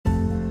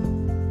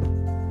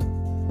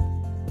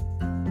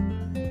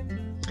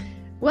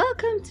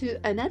Welcome to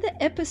another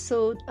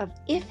episode of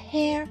If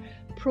Hair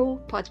Pro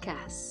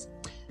Podcast.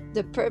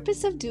 The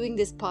purpose of doing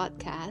this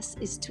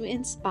podcast is to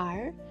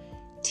inspire,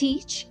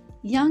 teach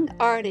young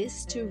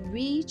artists to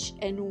reach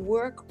and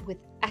work with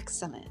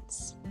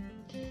excellence.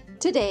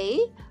 Today,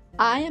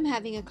 I am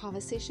having a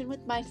conversation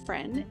with my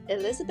friend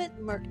Elizabeth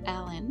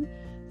Merck-Allen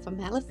from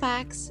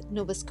Halifax,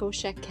 Nova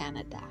Scotia,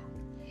 Canada.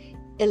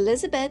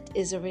 Elizabeth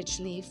is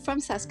originally from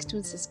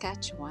Saskatoon,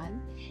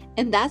 Saskatchewan,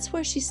 and that's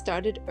where she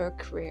started her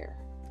career.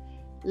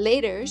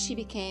 Later, she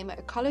became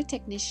a color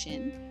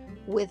technician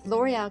with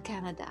L'Oreal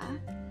Canada,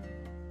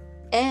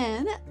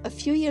 and a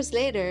few years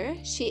later,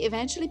 she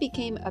eventually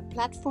became a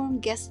platform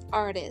guest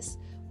artist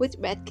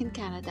with Redken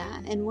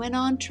Canada and went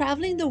on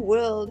traveling the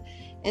world,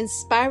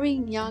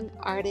 inspiring young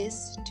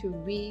artists to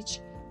reach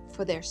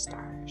for their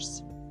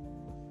stars.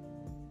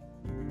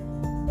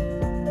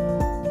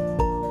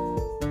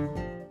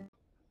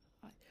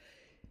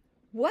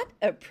 What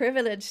a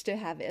privilege to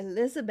have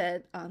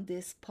Elizabeth on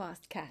this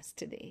podcast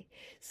today.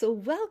 So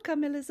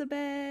welcome,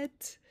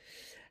 Elizabeth.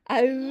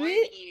 I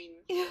really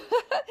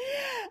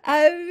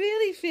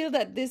feel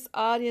that this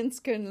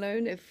audience can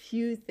learn a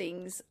few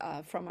things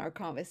from our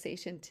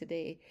conversation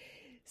today.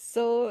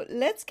 So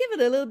let's give it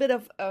a little bit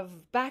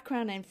of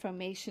background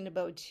information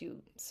about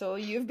you. So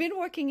you've been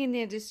working in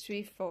the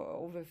industry for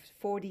over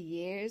 40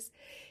 years.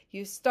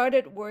 You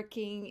started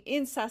working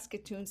in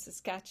Saskatoon,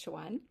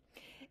 Saskatchewan.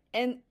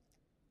 And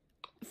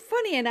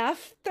funny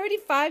enough,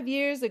 35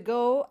 years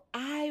ago,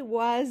 I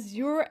was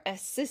your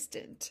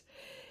assistant.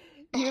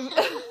 You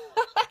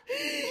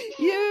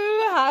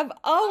have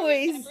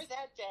always... I remember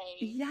that day.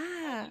 Yeah.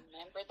 I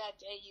remember that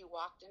day you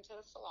walked into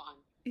the salon.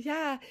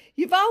 Yeah.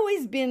 You've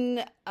always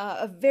been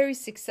a very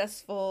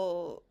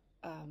successful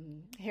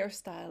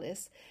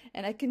hairstylist.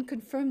 And I can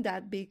confirm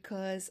that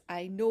because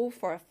I know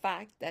for a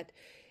fact that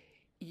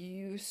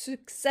your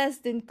success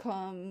didn't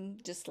come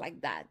just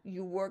like that.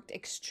 You worked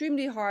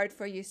extremely hard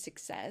for your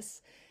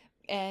success,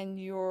 and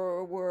you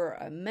were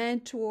a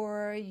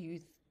mentor, you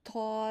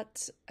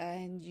taught,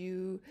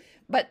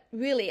 but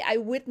really, I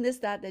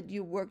witnessed that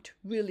you worked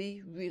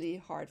really, really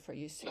hard for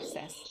your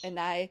success. And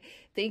I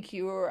think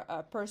you're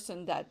a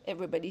person that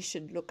everybody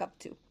should look up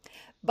to.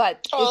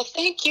 But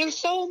thank you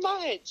so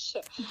much.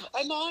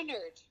 I'm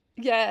honored.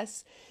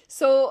 Yes.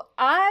 So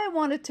I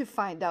wanted to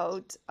find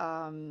out,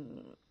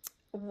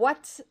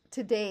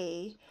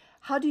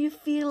 how do you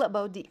feel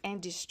about the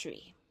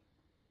industry?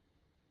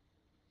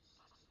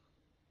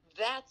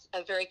 That's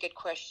a very good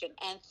question,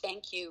 and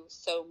thank you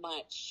so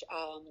much.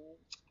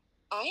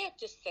 I have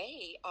to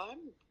say,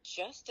 I'm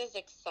just as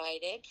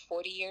excited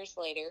 40 years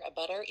later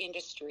about our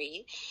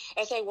industry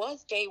as I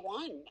was day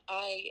one.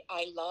 I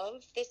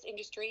love this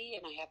industry,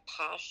 and I have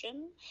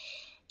passion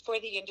for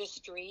the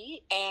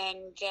industry,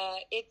 and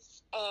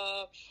it's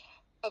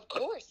of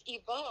course,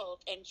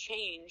 evolved and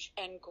changed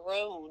and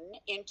grown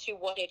into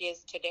what it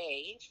is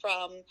today,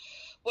 from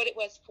what it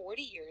was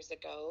 40 years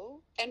ago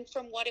and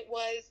from what it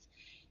was,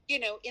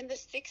 in the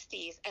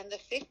 60s and the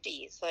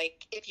 50s.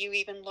 Like, if you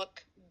even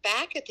look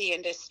back at the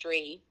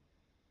industry,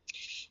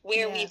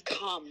 where we've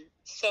come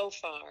so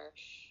far.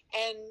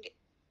 And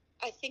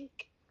I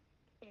think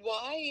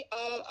why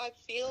I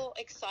feel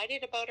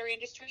excited about our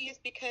industry is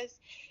because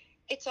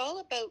it's all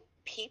about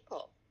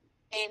people.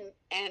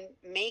 And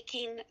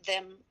making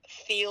them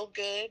feel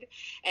good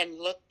and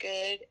look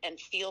good and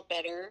feel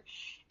better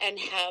and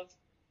have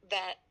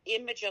that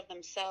image of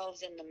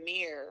themselves in the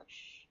mirror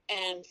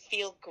and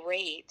feel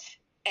great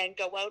and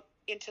go out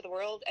into the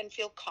world and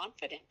feel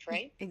confident,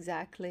 right?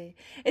 Exactly.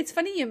 It's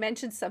funny you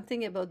mentioned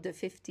something about the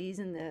 50s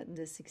and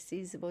the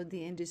 60s about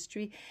the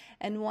industry.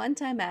 And one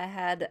time I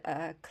had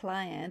a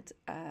client,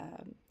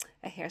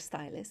 a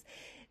hairstylist,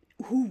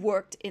 who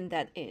worked in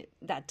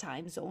that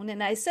time zone.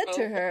 And I said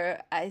to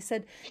her, I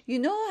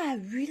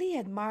really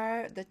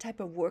admire the type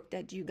of work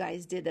that you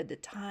guys did at the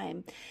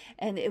time.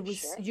 And it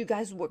was, you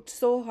guys worked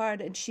so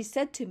hard. And she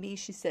said to me,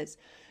 she says,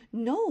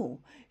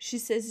 no, she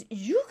says,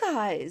 you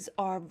guys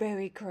are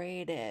very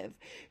creative.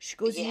 She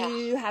goes,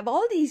 you have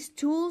all these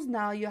tools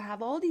now, you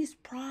have all these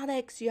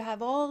products, you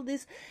have all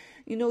this,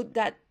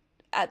 that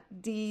at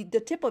the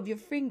tip of your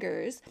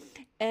fingers.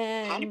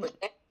 And 100%.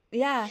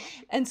 Yeah.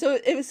 And so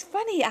it was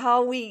funny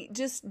how we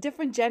just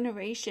different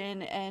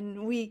generation,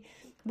 and we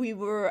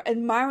were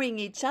admiring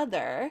each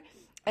other.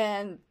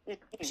 And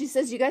she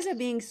says, you guys are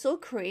being so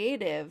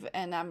creative.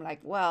 And I'm like,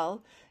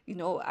 well,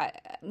 I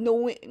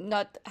know,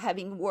 not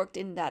having worked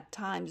in that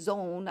time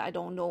zone, I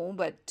don't know.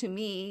 But to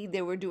me,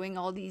 they were doing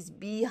all these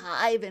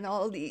beehive and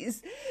all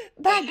these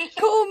back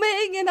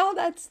combing and all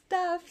that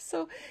stuff.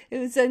 So it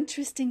was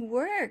interesting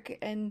work.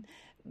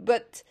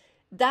 But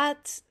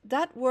that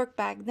work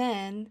back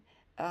then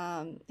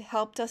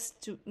helped us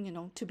to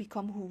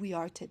become who we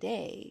are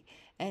today.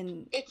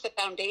 And it's the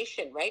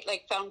foundation, right?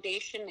 Like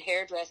foundation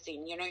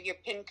hairdressing, your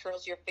pin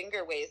curls, your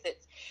finger waves.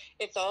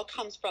 It's all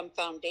comes from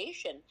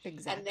foundation.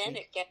 Exactly. And then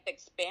it gets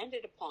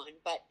expanded upon.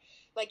 But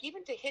like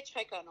even to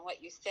hitchhike on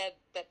what you said,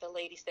 that the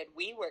lady said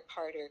we work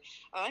harder.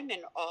 I'm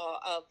in awe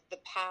of the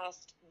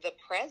past, the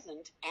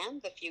present,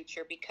 and the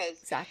future,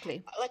 because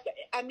Exactly. like,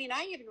 I mean,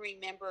 I even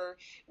remember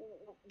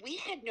we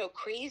had no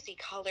crazy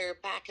color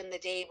back in the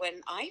day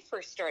when I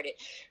first started.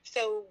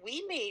 So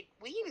we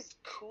used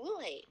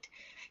Kool-Aid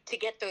to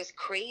get those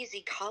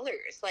crazy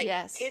colors. Like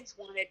Yes. kids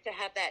wanted to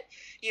have that,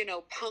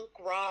 punk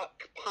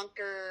rock,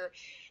 punker,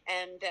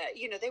 and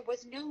there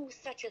was no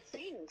such a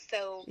thing.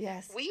 So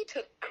Yes. we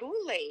took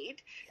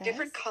Kool-Aid,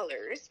 different Yes.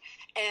 colors,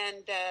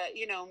 and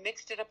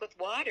mixed it up with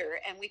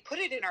water, and we put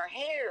it in our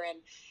hair,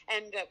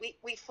 and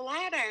we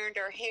flat ironed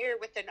our hair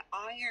with an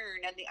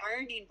iron and the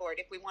ironing board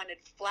if we wanted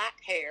flat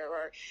hair,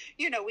 or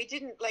we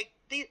didn't like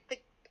the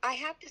I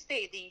have to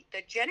say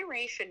the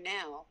generation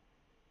now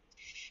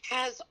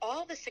has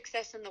all the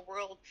success in the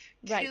world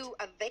Right.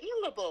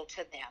 available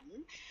to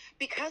them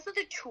because of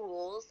the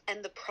tools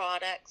and the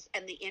products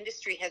and the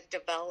industry has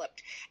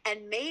developed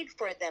and made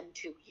for them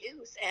to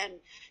use and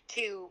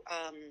to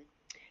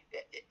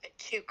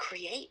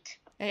create.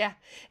 Yeah,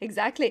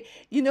 exactly.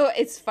 You know,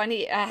 it's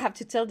funny. I have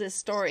to tell this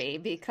story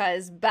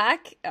because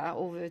back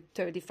over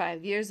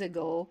 35 years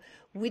ago,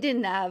 we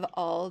didn't have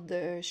all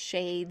the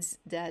shades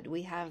that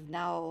we have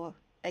now.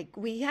 Like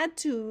we had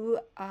to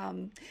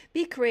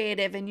be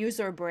creative and use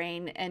our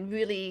brain and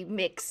really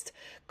mixed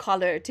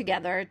color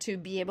together to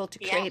be able to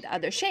Yeah. create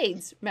other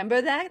shades.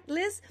 Remember that,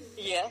 Liz?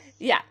 Yes.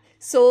 Yeah.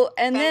 So,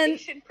 and then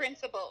Foundation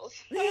principles.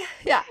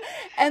 yeah.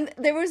 And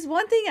there was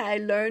one thing I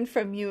learned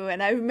from you,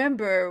 and I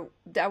remember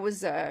that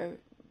was a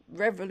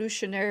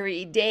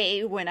revolutionary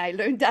day when I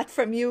learned that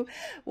from you,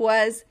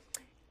 was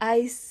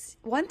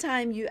one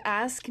time you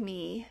asked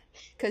me,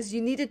 because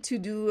you needed to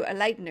do a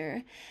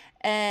lightener,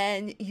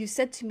 and you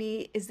said to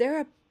me, "Is there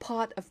a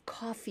pot of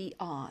coffee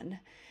on?"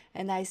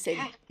 And I said,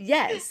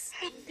 "Yes."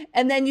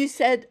 And then you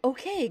said,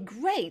 "Okay,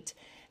 great."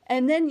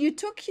 And then you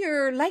took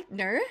your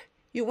lightener,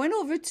 you went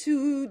over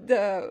to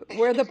the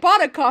where the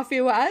pot of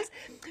coffee was,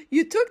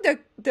 you took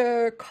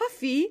the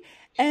coffee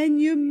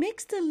and you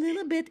mixed a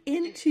little bit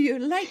into your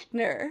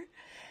lightener.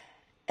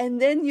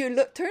 And then you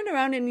turn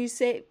around and you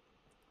say,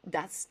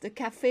 "That's the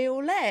cafe au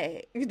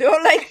lait,"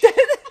 like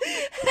that.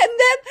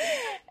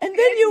 And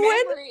then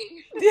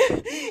Memory.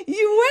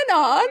 you went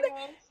on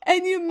Yes.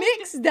 and you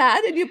mixed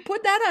that and you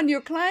put that on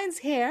your client's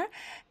hair.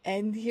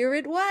 And here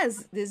it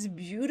was, this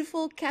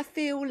beautiful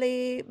cafe au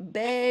lait,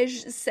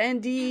 beige,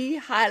 sandy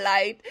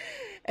highlight.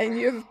 And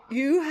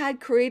you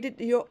had created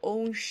your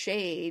own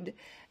shade.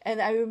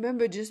 And I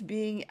remember just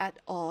being at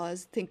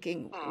Oz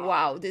thinking, Oh,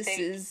 wow, thank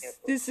you.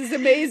 this is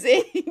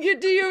amazing.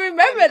 Do you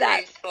remember I'm that?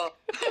 grateful.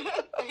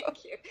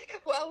 Thank you.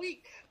 Well,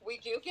 we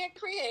do get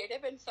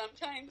creative, and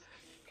sometimes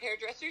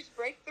hairdressers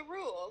break the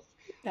rules.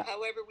 Yeah.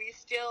 However, we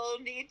still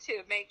need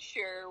to make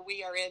sure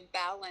we are in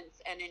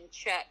balance and in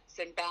checks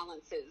and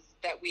balances,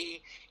 that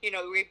we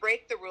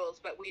break the rules,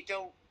 but we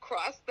don't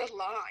cross the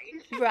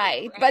line.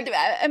 Right. Right? But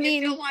I You still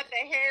mean, want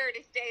the hair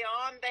to stay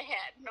on the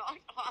head, not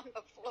on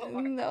the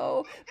floor.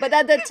 no, but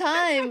at the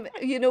time,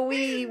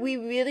 we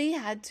really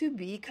had to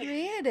be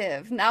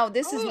creative. Now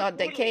this is Oh, not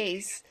the totally.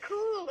 case.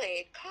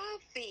 Kool-Aid,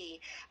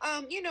 coffee,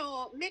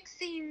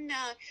 mixing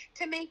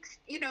to make,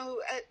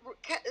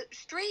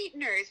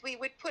 straighteners. We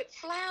would put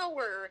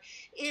flour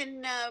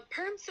in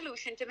perm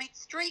solution to make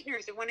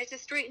straighteners. We wanted to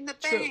straighten the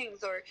True.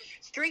 bangs or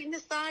straighten the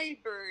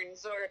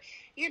sideburns, or,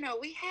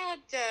 we had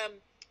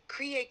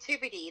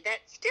creativity that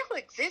still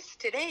exists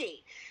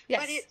today,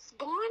 but Yes. it's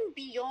gone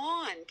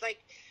beyond.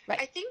 Like, I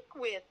Right. think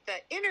with the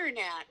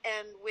internet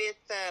and with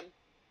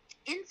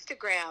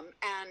Instagram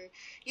and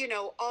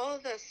all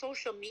the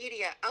social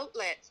media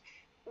outlets,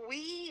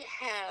 we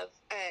have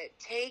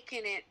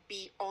taken it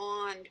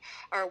beyond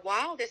our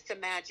wildest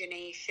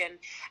imagination.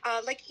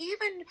 Like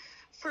even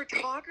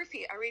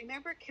photography, I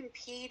remember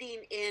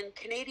competing in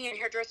Canadian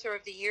Hairdresser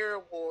of the Year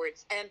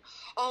awards and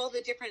all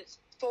the different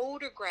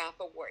photograph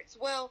awards.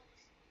 Well,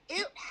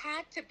 it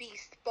had to be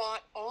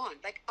spot on.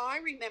 Like I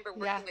remember Yeah.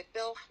 working with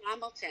Bill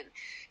Hamilton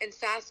in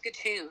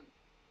Saskatoon,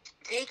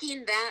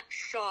 taking that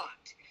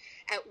shot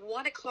at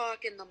 1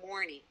 o'clock in the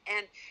morning,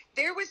 and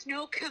there was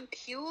no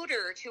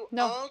computer to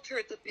No.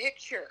 alter the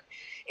picture.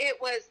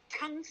 It was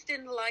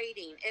tungsten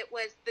lighting. It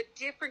was the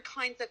different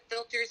kinds of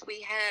filters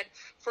we had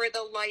for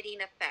the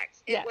lighting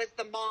effects. It Yeah. was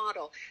the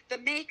model. The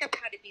makeup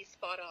had to be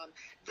spot on.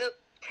 The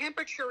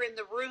temperature in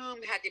the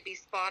room had to be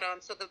spot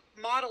on, so the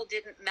model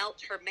didn't melt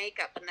her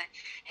makeup and the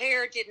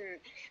hair didn't,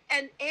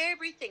 and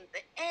everything,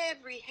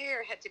 every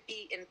hair had to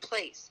be in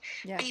place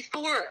Yeah.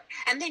 before.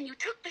 And then you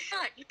took the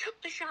shot,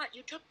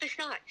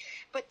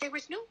 but there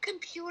was no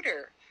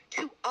computer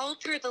to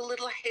alter the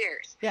little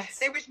hairs. Yes.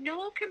 There was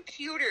no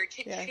computer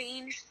to Yes.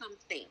 change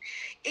something.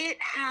 It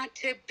had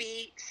to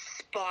be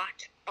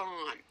spot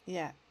on.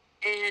 Yeah.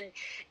 And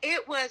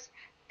it was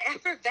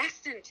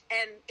effervescent,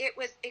 and it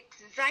was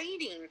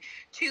exciting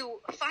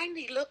to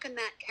finally look in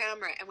that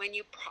camera. And when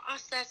you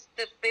processed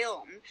the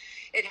film,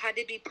 it had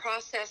to be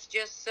processed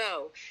just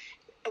so.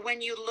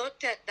 When you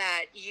looked at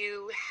that,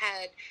 you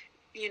had,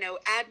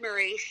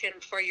 admiration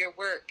for your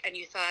work, and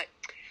you thought,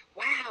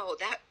 wow,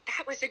 that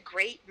was a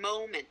great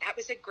moment. That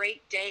was a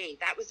great day.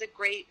 That was a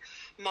great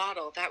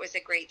model. That was a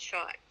great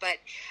shot. But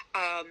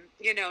now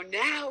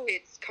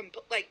it's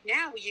like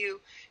now you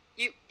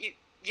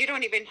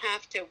don't even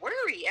have to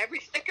worry.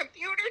 The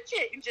computer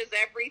changes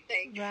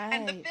everything,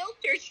 and the Right.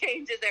 filter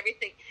changes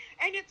everything,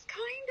 and it's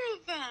kind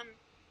of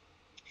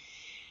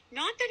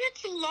not that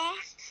it's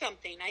lost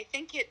something. I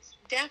think it's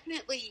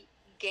definitely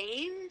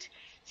gained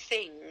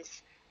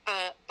things,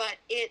 but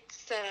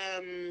it's.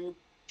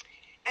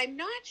 I'm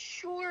not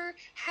sure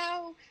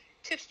how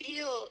to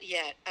feel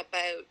yet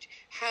about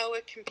how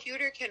a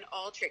computer can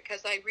alter it,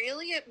 because I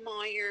really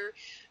admire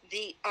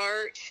the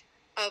art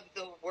of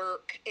the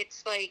work.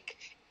 It's like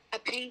a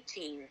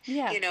painting,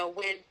 Yeah.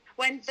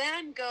 when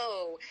Van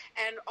Gogh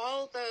and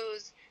all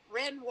those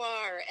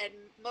Renoir and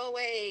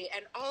Monet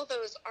and all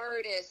those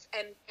artists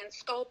and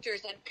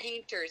sculptors and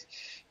painters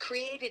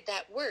created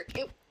that work.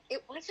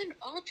 It wasn't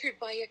altered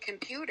by a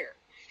computer.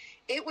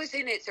 It was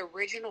in its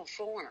original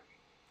form.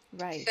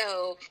 Right.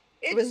 So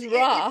It was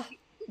raw, you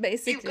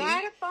basically.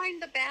 got to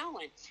find the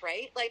balance,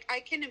 right? Like,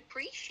 I can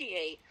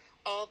appreciate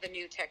all the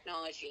new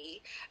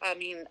technology. I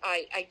mean,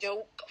 I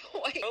don't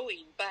quite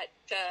going, but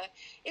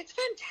it's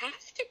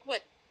fantastic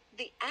what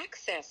the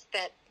access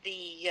that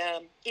the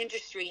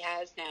industry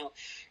has now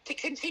to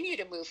continue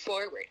to move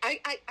forward. I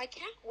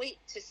can't wait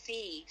to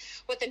see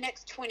what the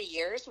next 20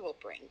 years will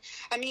bring.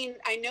 I mean,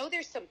 I know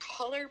there's some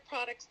color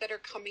products that are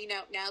coming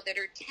out now that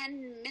are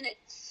 10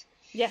 minutes.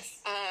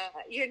 Yes.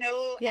 Yes.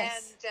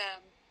 Yes.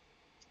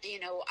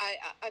 And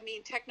I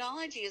mean,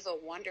 technology is a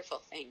wonderful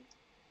thing.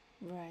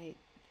 Right.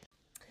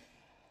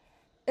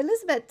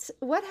 Elizabeth,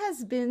 what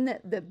has been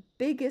the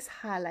biggest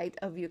highlight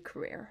of your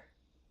career?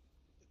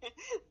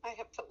 I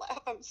have to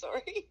laugh. I'm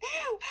sorry.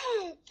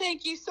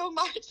 Thank you so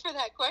much for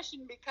that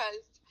question,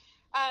 because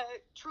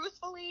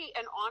truthfully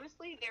and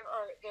honestly, there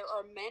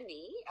are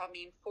many. I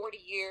mean,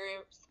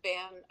 40-year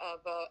span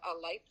of a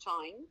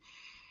lifetime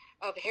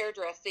of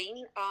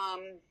hairdressing.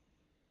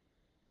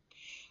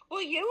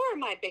 Well, you are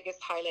my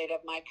biggest highlight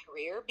of my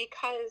career,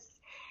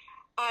 because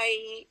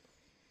I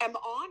am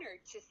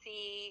honored to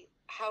see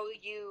how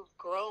you've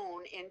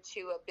grown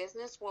into a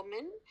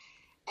businesswoman,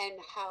 and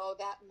how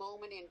that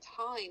moment in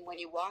time when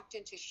you walked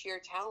into Sheer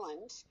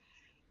Talent,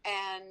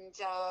 and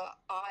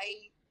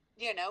I,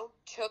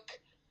 took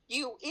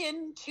you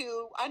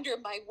into under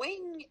my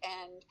wing,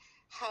 and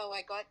how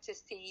I got to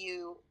see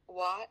you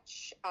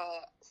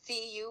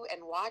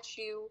and watch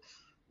you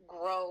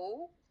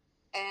grow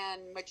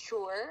and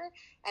mature.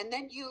 And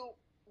then you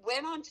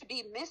went on to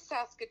be Miss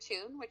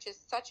Saskatoon, which is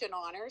such an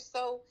honor.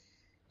 So,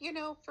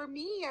 for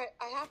me,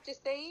 I have to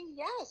say,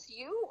 yes,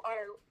 you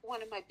are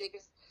one of my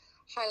biggest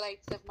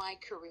highlights of my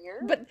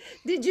career. But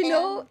did you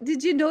know? And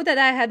Did you know that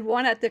I had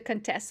won at the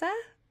Contessa?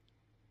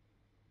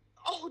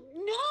 oh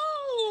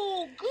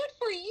no, good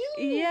for you.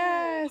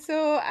 Yeah,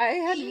 so I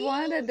had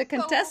won at Yes, the so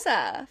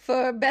Contessa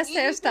for best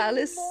even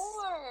hairstylist.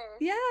 more.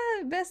 Yeah,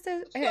 best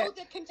hair. So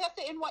the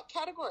Contessa in what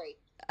category?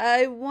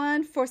 I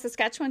won for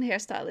Saskatchewan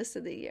Hairstylist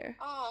of the Year.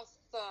 Awesome.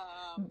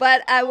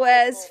 But I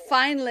was Oh,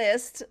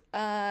 finalist,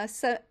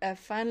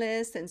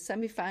 finalist and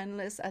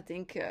semi-finalist. I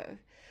think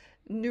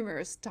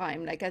numerous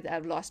times. Like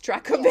I've lost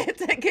track of yes,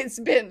 it. Like it's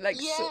been like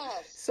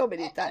yes. so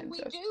many And times. we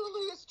So. do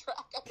lose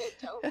track of it,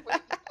 don't we?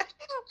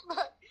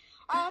 But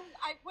I'm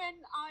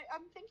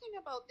thinking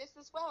about this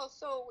as well.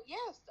 So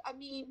yes, I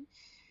mean,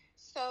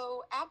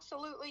 so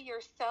absolutely,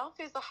 yourself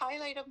is the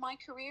highlight of my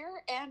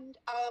career, and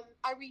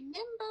I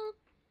remember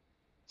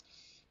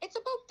it's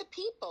about the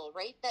people,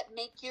 right, that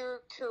make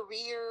your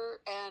career,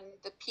 and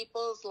the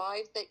people's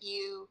lives that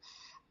you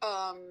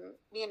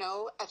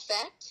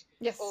affect,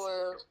 Yes.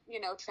 or,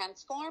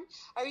 transform.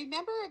 I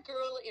remember a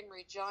girl in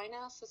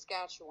Regina,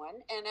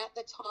 Saskatchewan, and at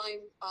the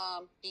time,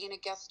 being a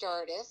guest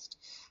artist,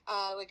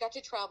 we got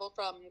to travel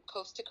from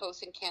coast to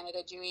coast in Canada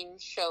doing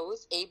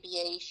shows,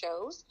 ABA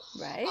shows.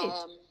 Right.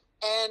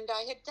 And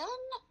I had done,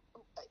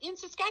 in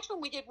Saskatchewan,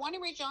 we did one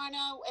in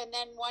Regina, and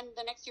then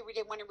the next year we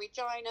did one in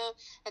Regina,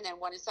 and then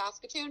one in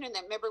Saskatoon, and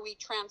then remember we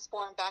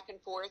transformed back and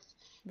forth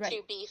Right.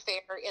 to be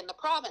fair in the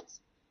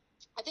province.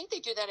 I think they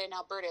do that in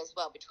Alberta as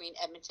well, between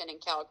Edmonton and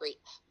Calgary,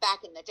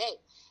 back in the day.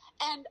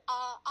 And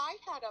I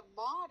had a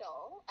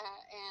model,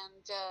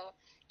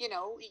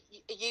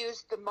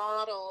 used the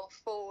model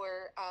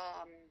for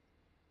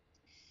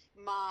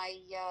my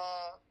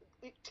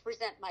to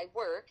present my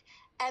work.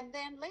 And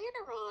then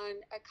later on,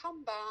 I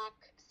come back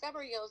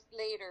several years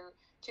later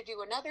to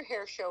do another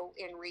hair show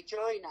in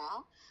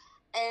Regina,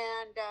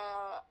 and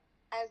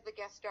as the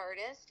guest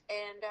artist.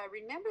 And I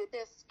remember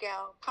this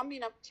gal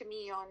coming up to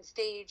me on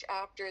stage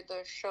after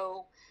the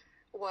show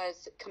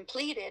was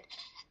completed,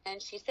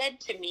 and she said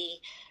to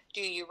me,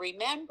 "Do you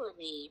remember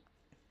me?"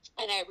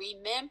 And I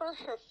remember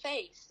her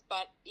face,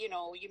 but you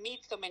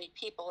meet so many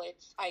people.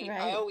 I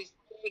Right. always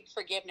beg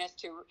forgiveness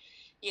to,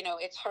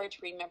 it's hard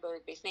to remember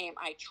everybody's name.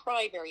 I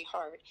try very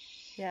hard.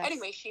 Yes.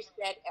 Anyway, she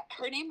said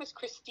her name was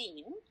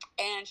Christine,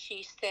 and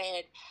she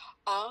said,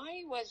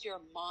 "I was your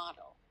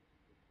model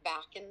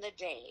back in the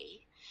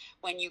day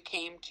when you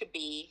came to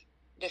be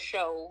the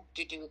show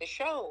to do the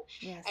show.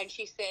 Yes. And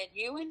she said,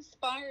 you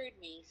inspired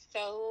me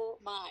so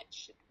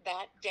much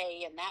that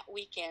day and that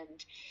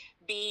weekend,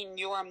 being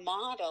your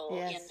model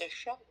Yes. in the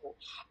show.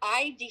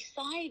 I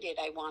decided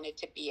I wanted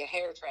to be a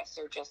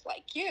hairdresser just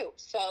like you.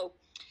 So,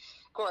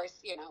 of course,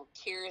 you know,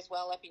 tears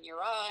well up in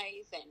your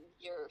eyes, and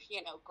you're,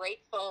 you know,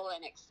 grateful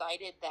and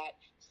excited that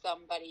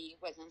somebody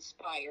was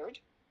inspired.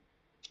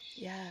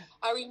 Yeah.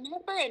 I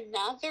remember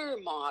another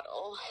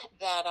model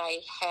that I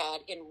had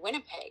in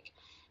Winnipeg,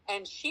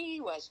 and she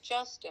was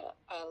just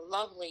a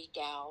lovely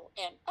gal.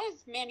 And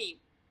as many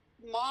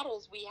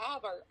models we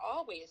have are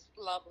always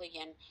lovely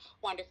and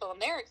wonderful,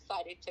 and they're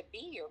excited to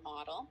be your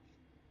model.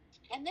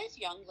 And this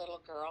young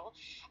little girl,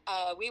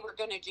 we were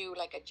going to do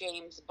like a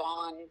James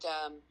Bond,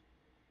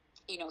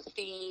 you know,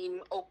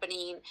 theme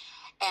opening,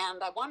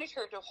 and I wanted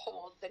her to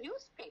hold the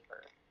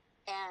newspaper.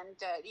 And,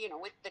 you know,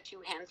 with the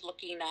two hands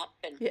looking up.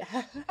 And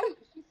Yeah.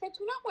 she said,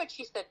 you know what?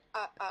 She said,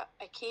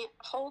 I can't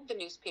hold the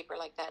newspaper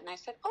like that. And I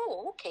said,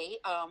 oh, okay.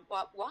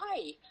 Well,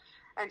 why?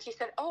 And she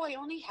said, oh, I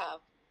only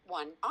have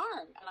one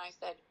arm. And I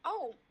said,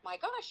 oh, my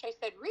gosh. I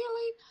said,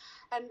 really?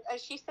 And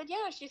she said,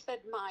 yeah. She said,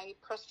 my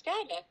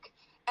prosthetic.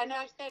 And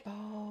I said, it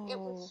Oh,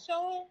 was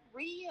so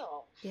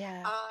real.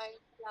 yeah. I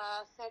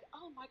said,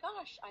 oh, my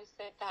gosh. I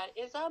said, that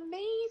is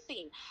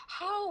amazing.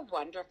 How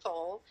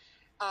wonderful.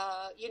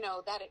 You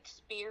know, that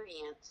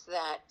experience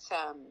that,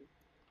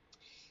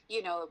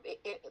 you know,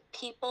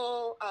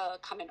 people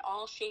come in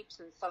all shapes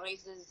and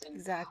sizes and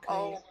Exactly.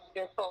 all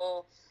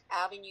wonderful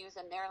avenues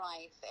in their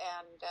life.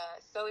 And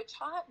so it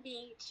taught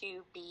me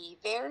to be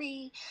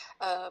very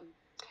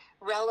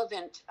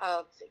relevant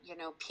of, you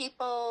know,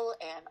 people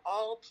and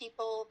all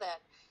people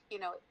that, you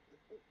know,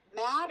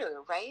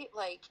 matter, right?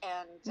 Like,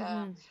 and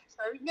Mm-hmm. so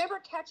I remember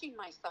catching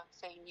myself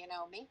saying, you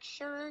know, make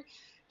sure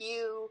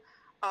you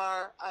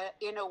are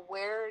in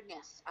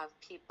awareness of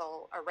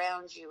people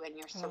around you and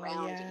your Oh, yeah.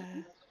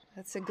 surroundings.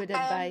 That's a good And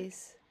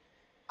advice.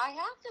 I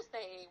have to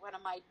say, one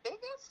of my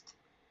biggest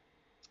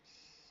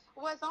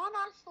was on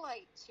our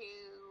flight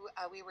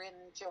to, we were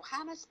in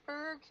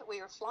Johannesburg.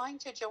 We were flying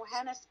to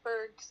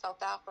Johannesburg,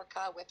 South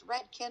Africa with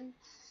Redken,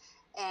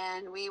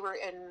 and we were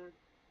in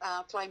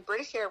flying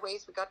British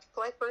Airways. We got to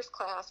fly first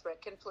class.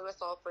 Redken flew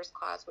us all first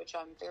class, which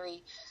I'm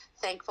very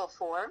thankful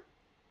for.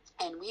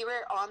 And we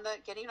were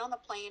getting on the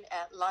plane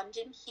at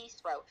London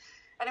Heathrow.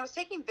 And it was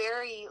taking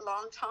very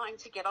long time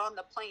to get on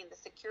the plane. The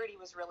security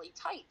was really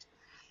tight.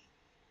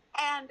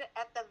 And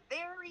at the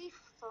very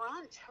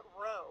front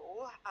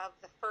row of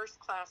the first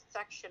class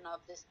section of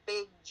this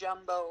big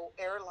jumbo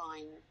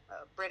airline,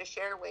 British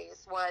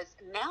Airways, was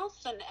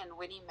Nelson and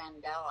Winnie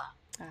Mandela.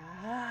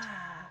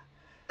 Ah.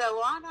 So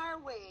on our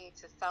way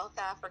to South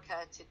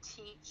Africa to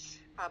teach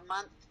a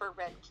month for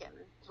Redken,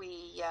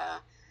 we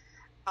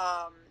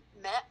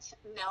met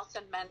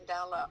Nelson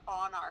Mandela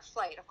on our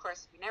flight. Of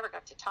course, we never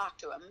got to talk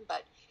to him,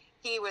 but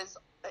he was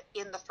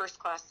in the first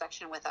class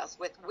section with us,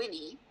 with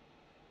Winnie.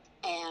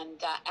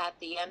 And at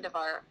the end of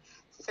our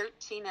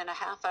 13 and a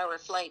half hour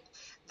flight,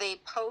 they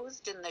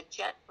posed in the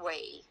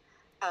jetway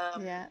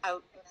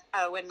out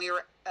when we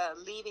were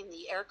leaving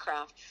the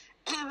aircraft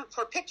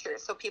for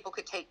pictures, so people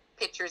could take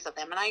pictures of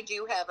them. And I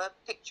do have a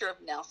picture of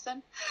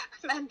Nelson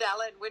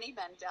Mandela and Winnie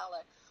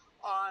Mandela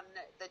on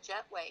the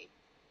jetway.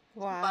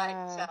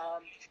 Wow. But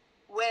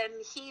when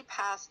he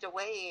passed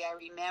away, I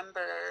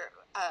remember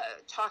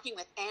talking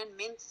with Ann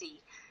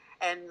Mincy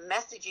and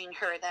messaging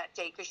her that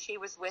day, because she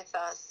was with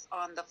us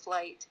on the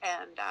flight.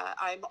 And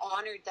I'm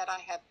honored that I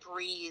have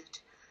breathed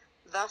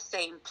the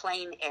same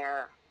plane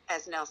air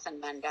as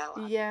Nelson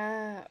Mandela.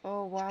 Yeah.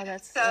 Oh, wow.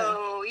 That's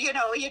so, you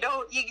know, you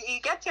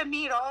get to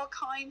meet all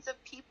kinds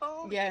of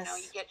people. Yes. You know,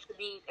 you get to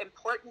meet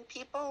important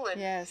people.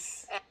 And,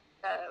 yes. And,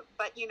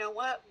 but you know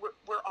what?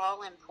 We're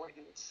all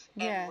important.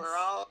 And Yes. we're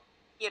all,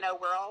 you know,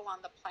 we're all on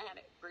the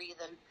planet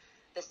breathing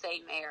the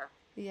same air.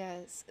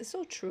 Yes, it's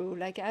so true.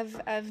 Like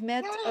I've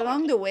met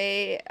along the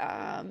way,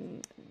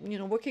 you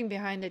know, working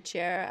behind the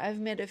chair, I've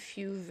met a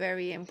few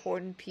very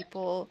important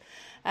people.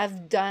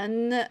 I've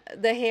done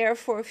the hair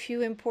for a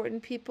few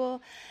important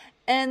people,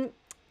 and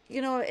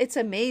you know, it's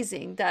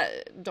amazing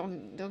that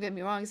don't get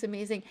me wrong, it's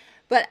amazing.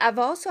 But I've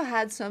also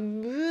had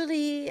some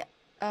really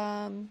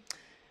some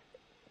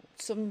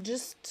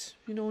just,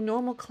 you know,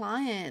 normal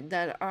client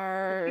that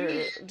are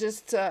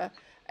just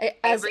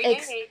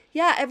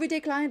everyday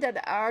client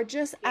that are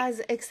just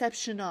as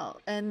exceptional.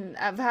 And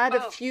I've had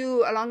a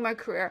few along my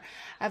career.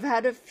 I've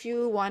had a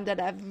few one that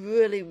have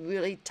really,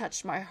 really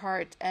touched my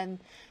heart. And,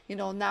 you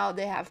know, now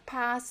they have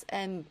passed,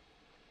 and,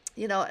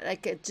 you know,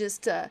 like it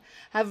just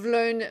have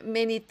learned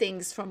many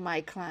things from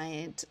my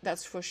client.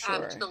 That's for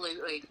sure.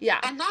 Absolutely. Yeah.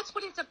 And that's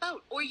what it's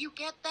about. Or you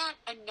get that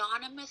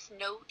anonymous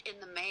note in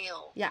the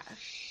mail. Yeah.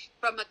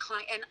 From a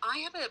client. And I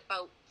have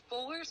about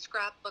 4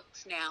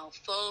 scrapbooks now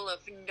full of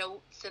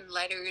notes and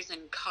letters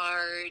and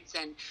cards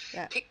and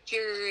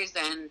pictures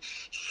and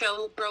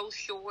show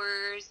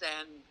brochures.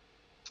 And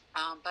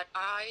but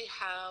I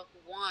have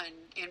one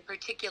in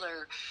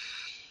particular,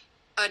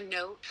 a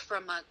note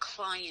from a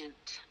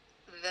client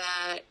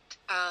that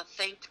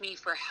thanked me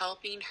for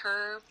helping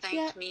her,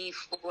 thanked me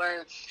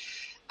for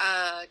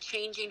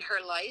changing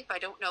her life. I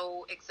don't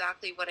know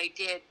exactly what I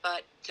did,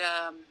 but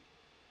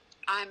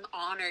I'm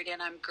honored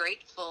and I'm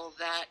grateful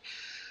that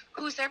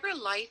whose ever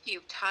life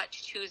you've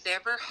touched, whose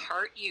ever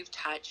heart you've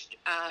touched,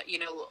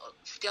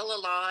 still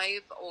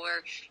alive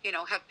or,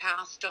 have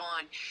passed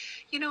on.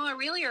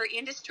 Really our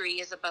industry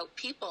is about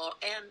people.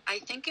 And I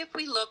think if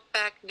we look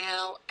back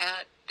now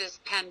at this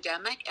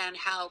pandemic and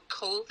how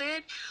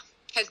COVID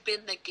has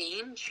been the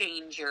game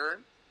changer,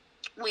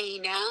 we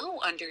now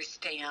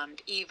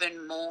understand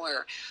even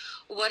more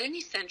what an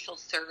essential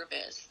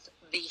service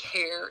the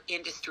hair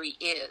industry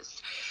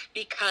is,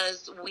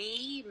 because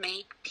we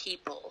make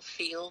people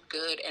feel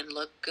good and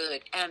look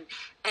good, and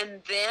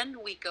then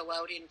we go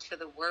out into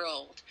the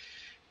world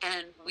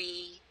and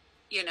we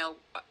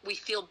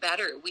feel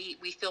better,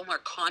 we feel more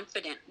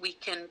confident, we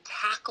can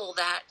tackle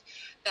that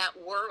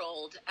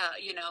world,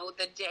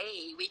 the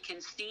day, we can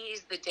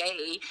seize the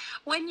day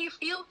when you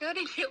feel good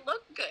and you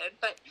look good.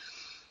 But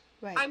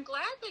Right. I'm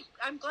glad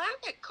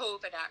that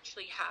COVID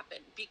actually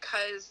happened,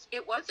 because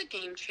it was a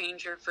game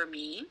changer for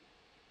me.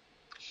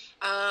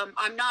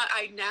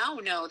 I now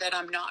know that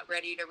I'm not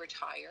ready to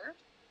retire.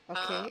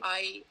 Okay.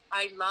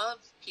 I love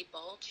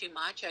people too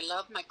much. I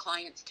love my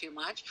clients too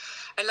much.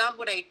 I love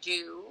what I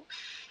do.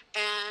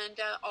 And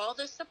all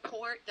the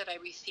support that I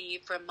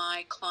receive from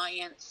my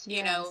clients,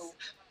 Yes.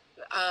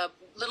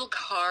 Little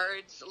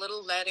cards,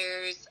 little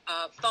letters,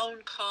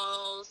 phone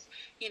calls,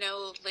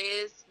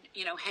 Liz,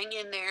 hang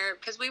in there,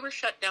 because we were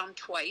shut down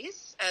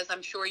twice, as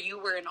I'm sure you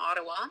were in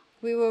Ottawa.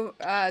 We were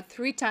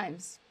three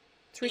times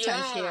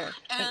here.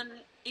 And,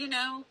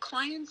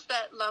 clients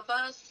that love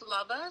us,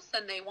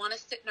 and they want to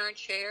sit in our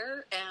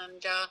chair,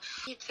 and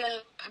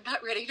I'm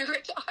not ready to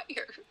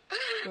retire,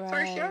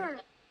 for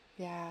sure.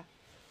 Yeah.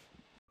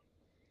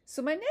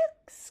 So my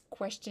next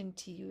question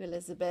to you,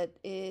 Elizabeth,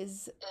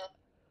 is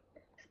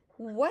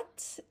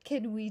what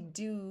can we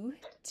do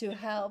to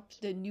help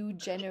the new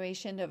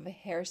generation of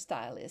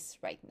hairstylists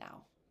right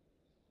now?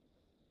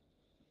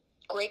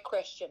 Great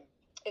question,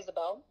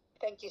 Isabel.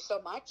 Thank you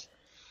so much.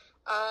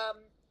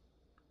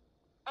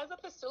 As a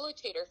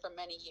facilitator for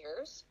many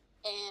years,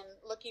 and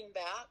looking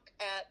back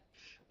at,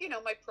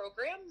 my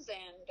programs,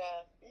 and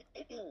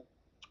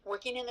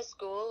working in the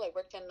school, I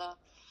worked in the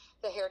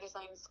hair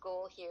design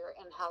school here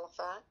in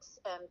Halifax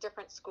and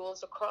different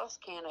schools across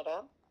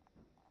Canada.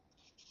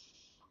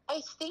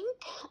 I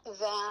think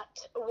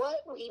that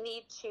what we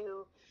need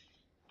to,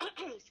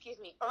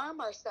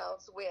 arm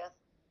ourselves with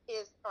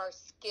is our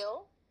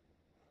skill,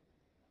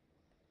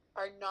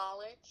 our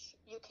knowledge.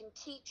 You can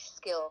teach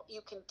skill,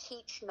 you can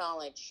teach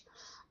knowledge.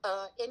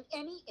 In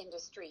any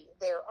industry,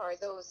 there are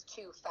those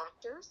two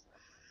factors.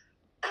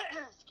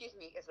 Excuse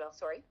me, Isabel,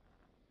 sorry.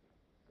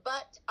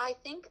 But I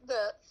think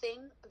the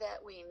thing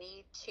that we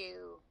need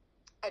to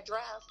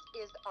address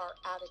is our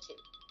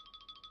attitude.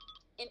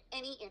 In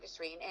any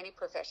industry, in any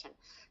profession,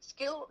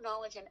 skill,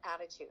 knowledge, and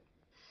attitude.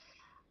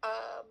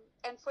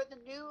 And for the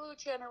new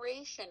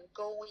generation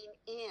going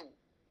in,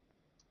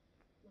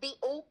 be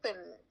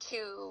open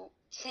to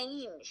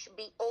change,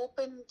 be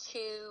open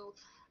to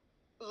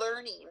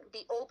learning,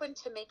 be open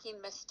to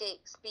making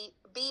mistakes, be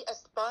a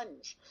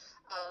sponge,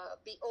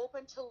 be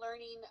open to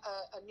learning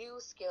a new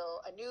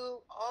skill,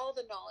 all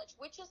the knowledge,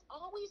 which is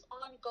always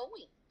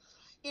ongoing.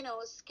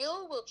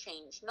 Skill will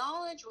change,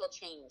 knowledge will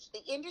change,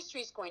 the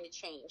industry is going to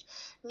change,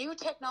 new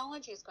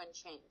technology is going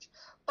to change.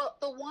 But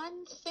the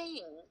one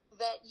thing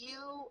that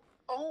you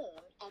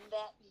own and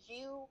that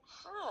you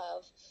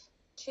have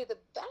to the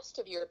best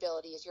of your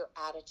ability is your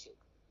attitude.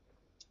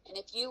 And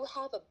if you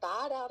have a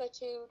bad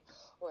attitude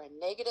or a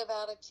negative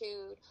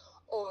attitude,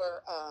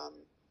 or,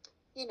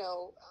 you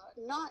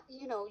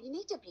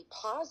need to be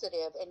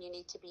positive, and you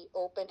need to be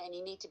open, and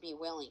you need to be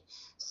willing.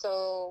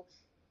 So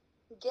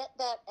get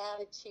that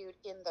attitude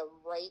in the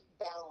right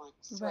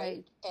balance,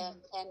 right? And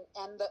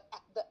the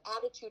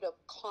attitude of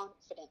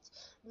confidence,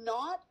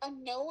 not a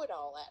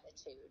know-it-all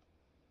attitude.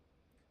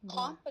 Yeah.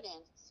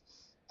 Confidence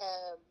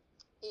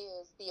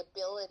is the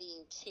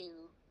ability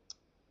to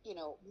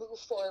move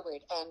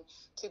forward and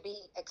to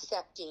be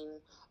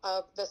accepting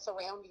of the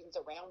surroundings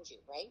around you,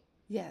 right?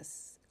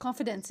 Yes.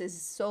 Confidence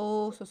is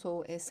so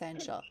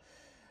essential.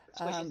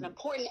 Which is an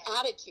important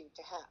attitude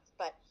to have,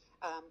 but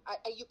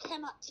you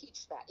cannot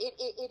teach that. It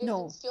is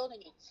instilled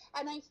in you.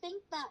 And I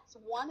think that's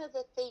one of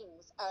the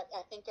things,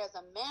 I think as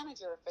a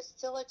manager, a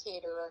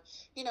facilitator,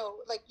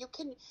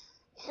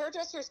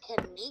 hairdressers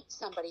can meet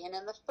somebody, and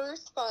in the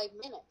first 5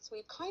 minutes,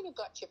 we've kind of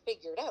got you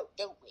figured out,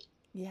 don't we?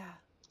 Yeah.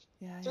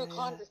 Through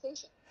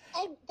conversation.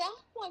 And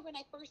that's why when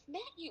I first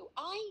met you,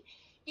 I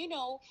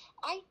knew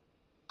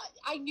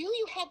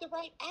you had the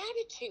right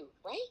attitude,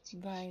 right?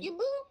 Right. You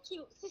moved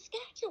to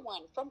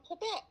Saskatchewan from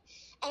Quebec,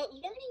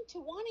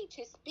 wanting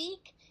to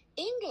speak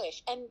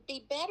English and be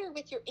better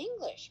with your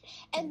English.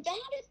 And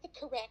that is the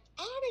correct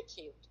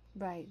attitude.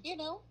 Right.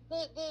 The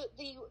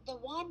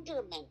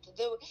wonderment,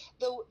 the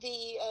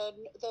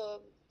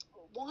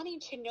wanting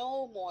to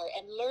know more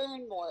and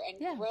learn more and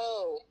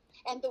grow,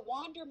 and the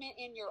wonderment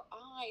in your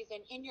eyes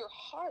and in your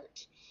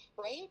heart,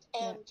 right?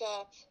 And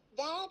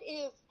that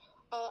is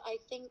I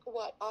think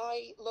what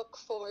I look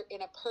for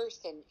in a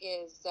person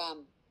is,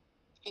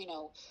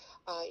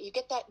 you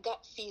get that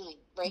gut feeling,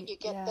 right? You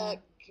get Yeah.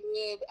 that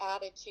good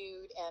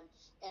attitude and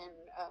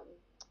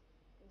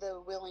the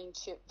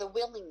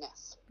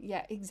willingness.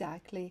 Yeah,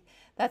 exactly.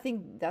 I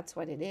think that's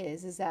what it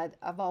is that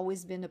I've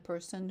always been a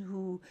person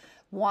who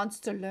wants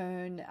to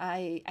learn.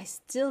 I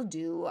still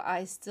do.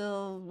 I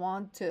still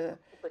want to,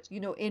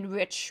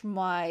 enrich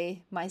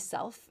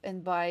myself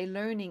and by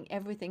learning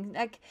everything.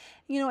 Like,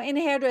 in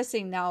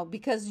hairdressing now,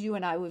 because you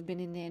and I we've been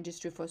in the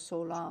industry for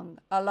so long,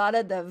 a lot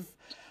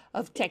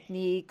of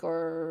technique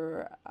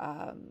or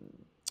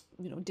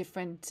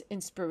different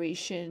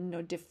inspiration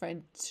or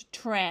different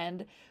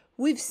trend,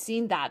 we've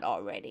seen that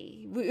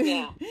already.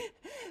 Yeah.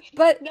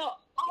 But No,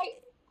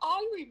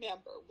 I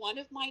remember one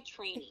of my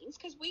trainings,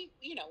 because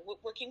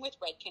working with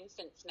Redken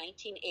since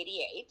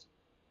 1988.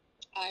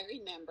 I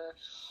remember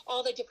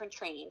all the different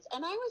trainings,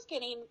 and I was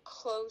getting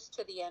close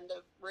to the end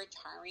of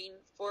retiring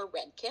for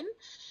Redken.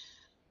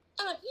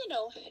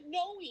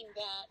 Knowing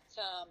that,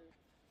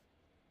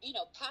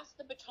 pass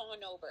the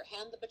baton over,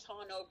 hand the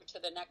baton over to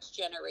the next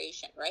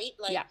generation, right?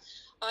 Like, yeah,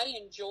 I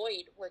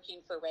enjoyed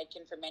working for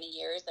Redken for many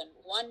years and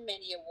won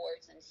many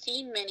awards and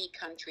seen many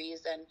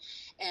countries and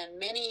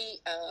many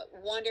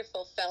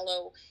wonderful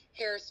fellow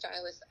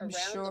hairstylists I'm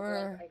around the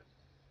world. sure.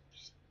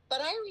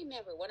 But I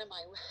remember one of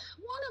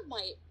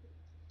my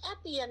at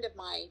the end of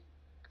my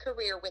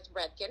career with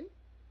Redken,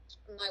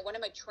 one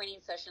of my training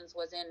sessions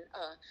was in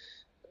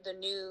the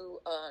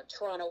new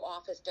Toronto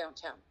office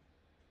downtown.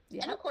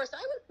 Yeah. And of course, I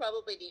was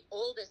probably the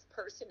oldest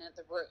person in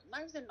the room.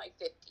 I was in my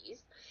 50s.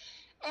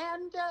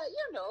 And, I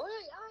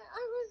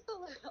was a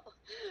little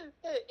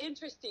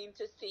interesting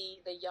to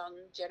see the young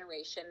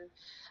generation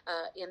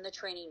in the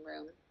training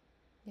room.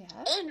 Yeah.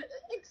 And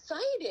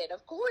excited,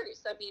 of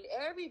course. I mean,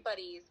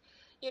 everybody's,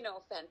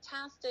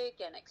 fantastic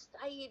and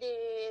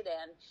excited.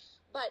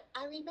 But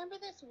I remember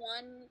this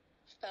one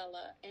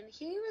fella, and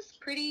he was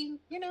pretty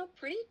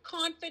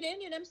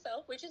confident in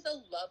himself, which is a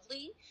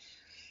lovely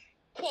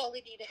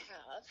quality to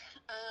have.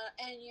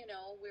 And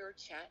we were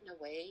chatting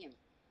away,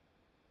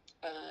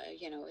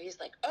 and he's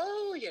like,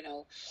 oh,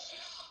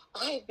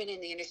 I've been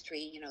in the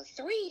industry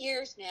 3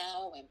 years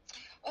now, and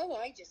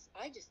I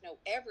just know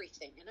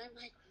everything. And I'm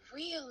like,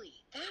 really?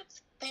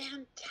 That's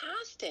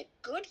fantastic.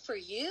 Good for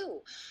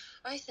you.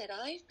 I said,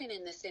 I've been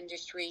in this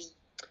industry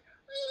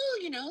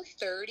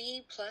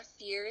 30 plus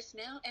years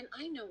now, and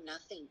I know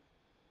nothing.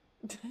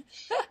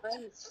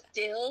 I'm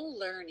still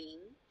learning,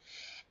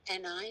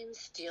 and I'm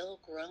still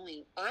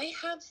growing. I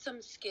have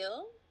some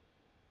skill.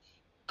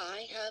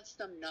 I have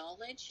some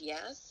knowledge,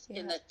 yes,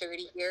 in the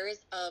 30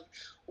 years of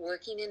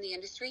working in the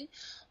industry,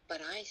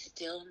 but I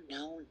still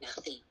know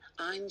nothing.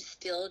 I'm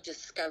still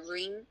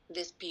discovering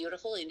this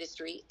beautiful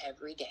industry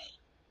every day.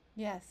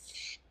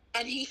 Yes.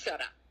 And he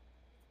shut up.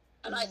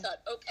 And I thought,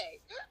 okay,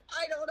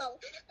 I don't know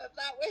if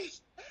that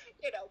was,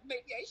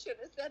 maybe I should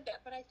have said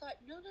that. But I thought,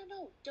 no,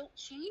 don't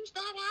change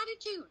that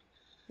attitude.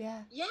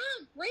 Yeah. Yeah,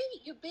 great.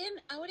 You've been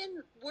out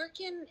and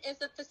working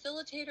as a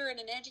facilitator and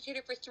an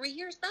educator for 3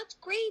 years. That's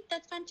great.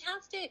 That's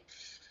fantastic.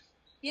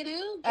 Get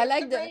I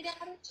like the right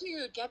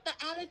attitude. Get the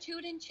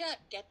attitude in check.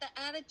 Get the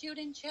attitude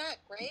in check,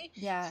 right?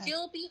 Yeah.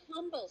 Still be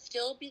humble.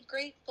 Still be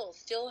grateful.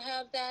 Still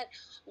have that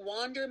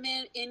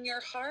wonderment in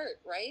your heart,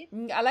 right?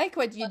 I like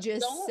what you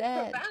just don't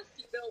said. Profess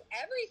you know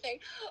everything.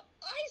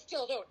 I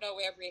still don't know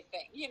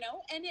everything,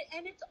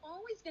 and it's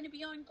always going to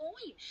be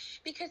ongoing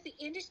because the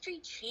industry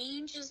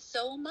changes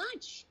so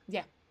much.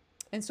 Yeah,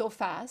 and so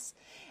fast.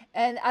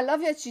 And I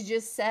love that you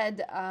just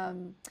said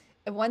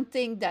one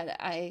thing that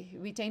I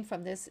retained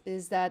from this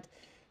is that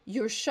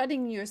you're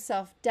shutting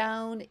yourself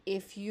down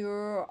if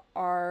you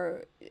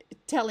are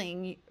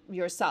telling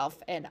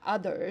yourself and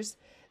others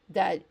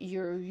that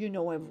you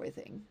know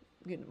everything.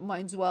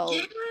 Might as well.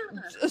 Yeah.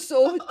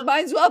 So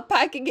might as well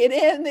packing it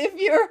in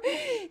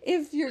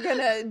if you're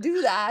gonna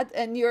do that,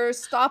 and you're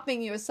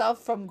stopping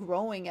yourself from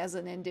growing as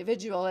an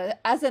individual,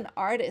 as an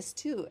artist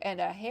too,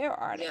 and a hair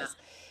artist,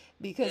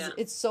 because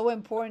it's so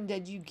important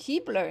that you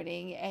keep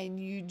learning and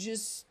you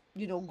just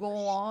go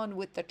on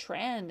with the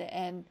trend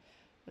and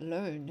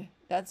learn.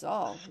 That's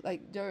all.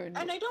 Like learn.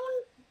 And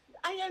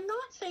I am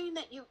not saying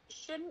that you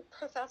shouldn't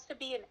profess to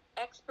be an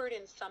expert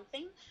in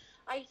something.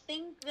 I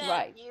think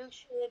that you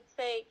should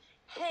say,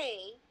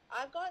 hey,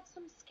 I've got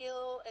some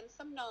skill and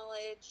some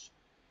knowledge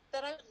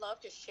that I would love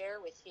to share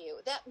with you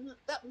that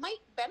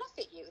might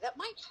benefit you, that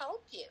might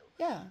help you.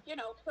 Yeah.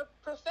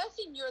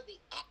 Professing you're the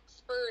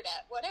expert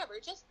at whatever,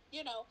 just,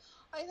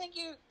 I think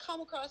you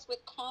come across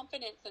with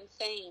confidence and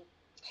saying,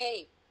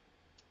 hey,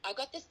 I've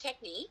got this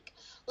technique.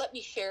 Let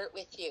me share it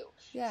with you.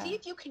 Yeah. See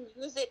if you can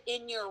use it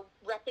in your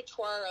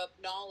repertoire of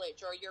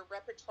knowledge or your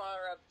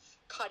repertoire of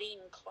cutting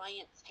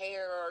clients'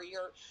 hair or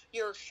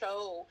your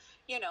show.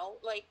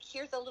 Like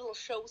here's a little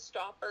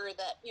showstopper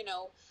that,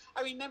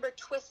 I remember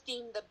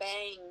twisting the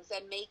bangs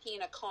and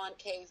making a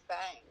concave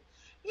bang.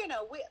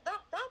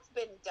 that's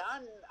been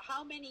done.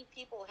 How many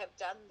people have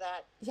done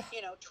that? Yeah.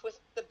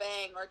 Twist the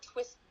bang or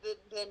twist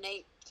the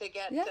nape to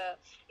get Yeah.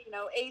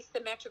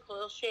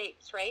 asymmetrical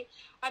shapes, right?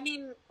 I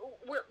mean,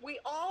 we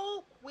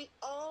all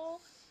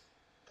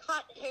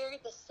cut hair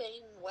the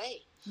same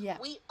way. Yeah.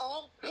 We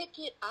all pick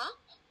it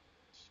up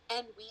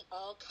and we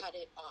all cut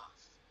it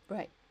off.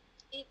 Right.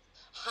 It's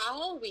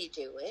how we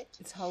do it.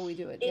 It's how we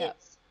do it.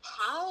 It's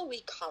how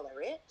we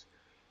color it.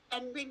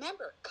 And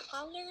remember,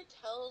 color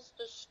tells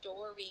the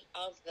story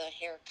of the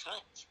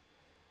haircut.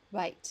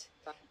 Right.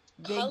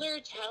 Color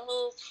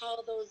tells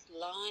how those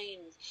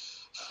lines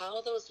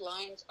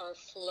are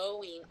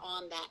flowing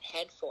on that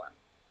head form.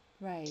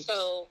 Right.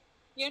 So,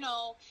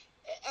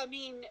 I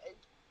mean,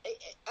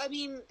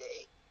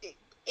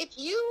 if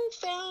you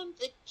found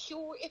the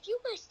cure, if you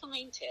were a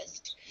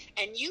scientist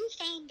and you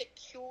found the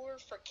cure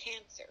for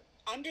cancer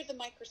under the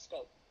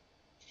microscope,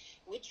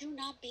 would you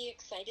not be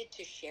excited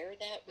to share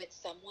that with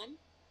someone?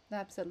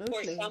 Absolutely.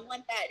 Or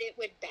someone that it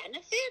would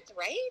benefit,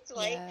 right?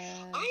 Like,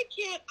 yeah. I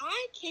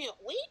can't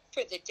wait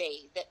for the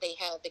day that they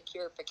have the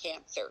cure for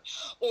cancer,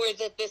 or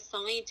that the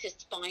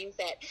scientist finds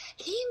that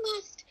he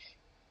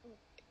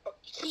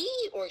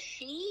or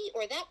she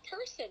or that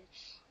person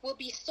will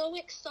be so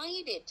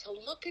excited to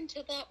look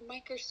into that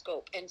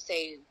microscope and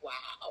say,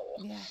 wow,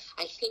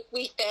 I think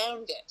we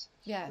found it.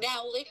 Yeah.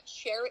 Now let's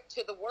share it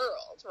to the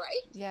world,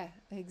 right? Yeah,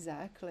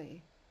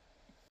 exactly.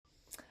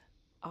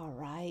 All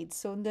right.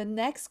 So the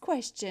next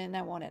question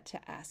I wanted to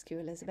ask you,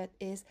 Elizabeth,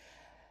 is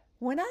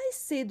when I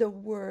say the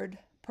word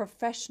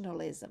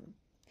professionalism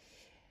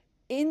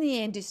in the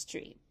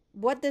industry,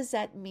 what does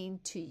that mean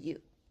to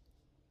you?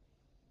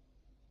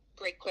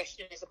 Great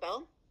question,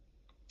 Isabel.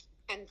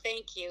 And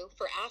thank you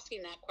for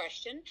asking that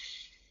question.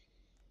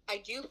 I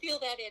do feel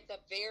that it's a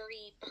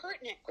very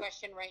pertinent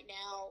question right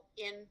now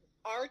in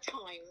our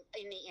time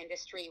in the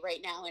industry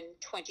right now in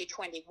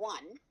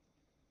 2021.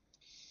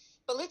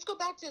 But let's go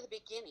back to the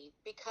beginning,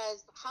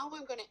 because how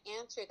I'm going to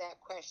answer that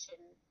question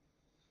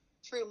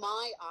through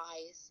my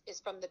eyes is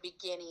from the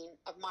beginning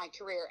of my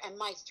career and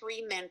my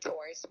three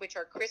mentors, which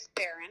are Chris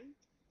Barron,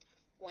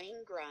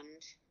 Wayne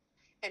Grund,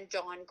 and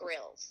John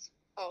Grills,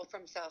 all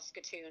from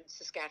Saskatoon,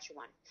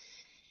 Saskatchewan.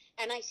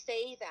 And I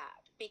say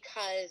that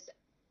because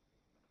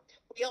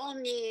we all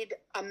need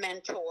a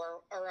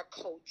mentor or a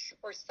coach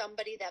or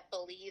somebody that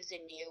believes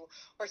in you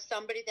or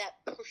somebody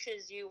that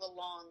pushes you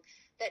along,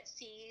 that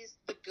sees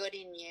the good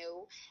in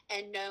you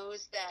and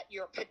knows that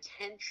your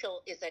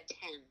potential is a 10,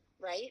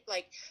 right?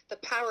 Like the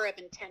power of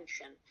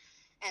intention.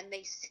 And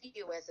they see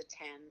you as a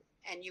 10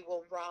 and you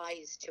will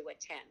rise to a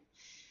 10.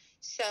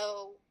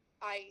 So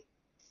I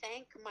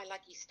thank my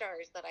lucky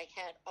stars that I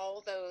had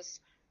all those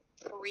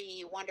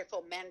three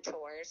wonderful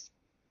mentors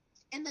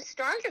in the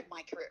start of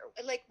my career.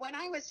 Like when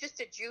I was just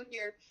a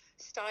junior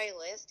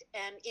stylist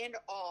and in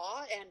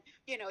awe, and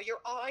your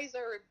eyes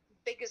are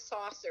big as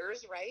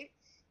saucers, right?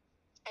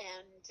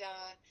 And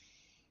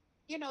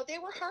they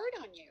were hard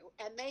on you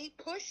and they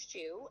pushed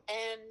you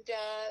and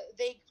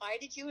they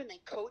guided you and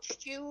they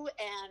coached you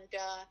and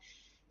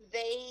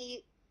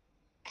they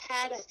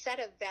had a set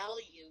of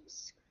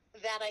values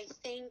that I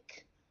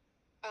think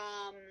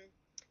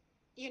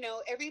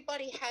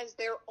everybody has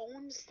their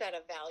own set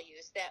of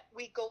values that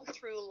we go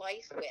through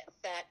life with,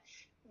 that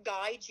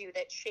guide you,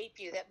 that shape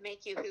you, that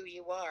make you who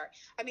you are.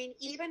 I mean,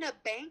 even a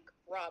bank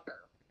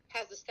robber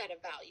has a set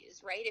of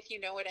values, right? If you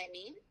know what I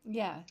mean.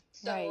 Yeah.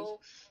 So right.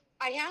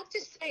 I have to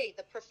say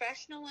the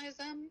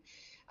professionalism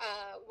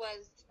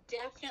was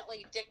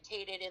definitely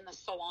dictated in the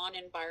salon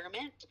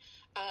environment.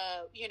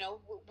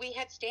 We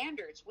had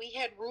standards, we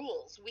had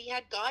rules, we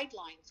had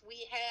guidelines,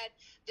 we had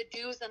the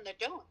do's and the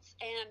don'ts,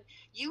 and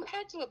you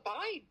had to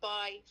abide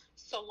by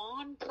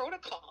salon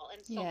protocol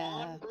and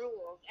salon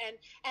rules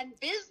and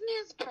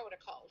business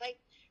protocol. Like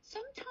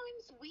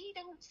sometimes we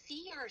don't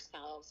see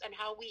ourselves and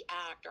how we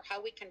act or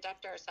how we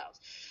conduct ourselves,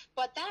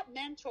 but that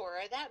mentor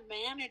or that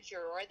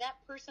manager or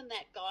that person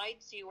that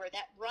guides you or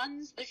that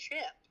runs the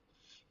ship,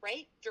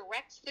 right,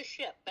 directs the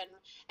ship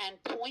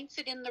and points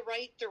it in the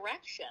right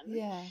direction,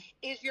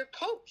 is your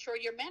coach or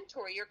your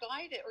mentor, your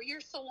guide, or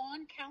your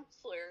salon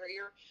counselor, or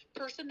your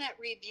person that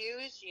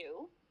reviews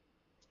you.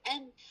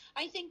 And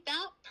I think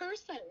that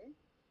person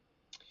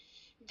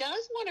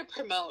does want to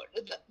promote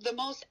the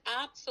most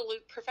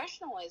absolute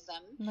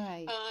professionalism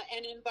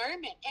and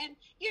environment. And,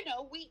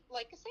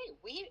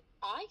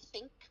 I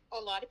think a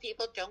lot of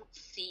people don't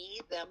see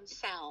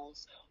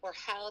themselves or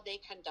how they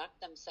conduct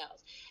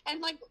themselves.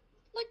 And like,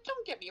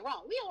 don't get me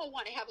wrong, we all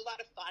want to have a lot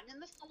of fun in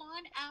the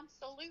salon,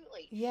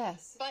 absolutely.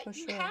 Yes, but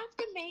you have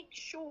to make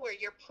sure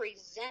you're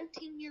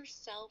presenting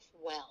yourself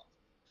well.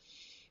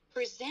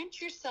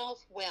 Present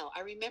yourself well.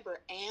 I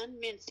remember Ann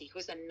Mincy,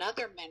 who's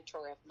another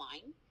mentor of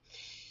mine,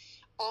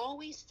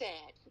 always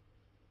said,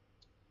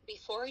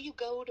 before you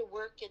go to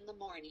work in the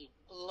morning,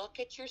 look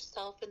at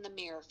yourself in the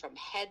mirror from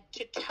head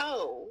to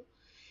toe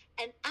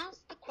and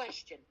ask the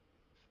question,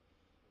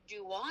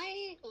 do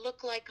I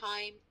look like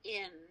I'm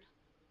in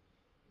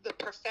the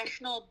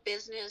professional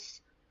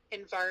business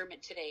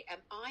environment today? Am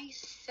I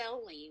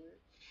selling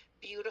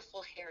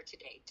beautiful hair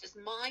today? Does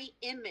my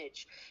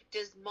image,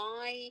 does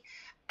my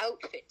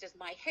outfit, does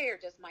my hair,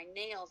 does my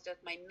nails, does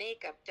my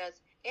makeup,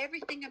 does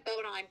everything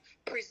about I'm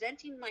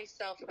presenting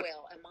myself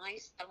well? Am I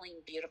selling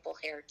beautiful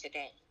hair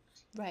today?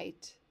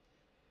 Right.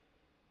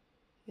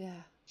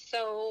 Yeah.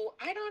 So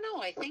I don't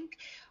know. I think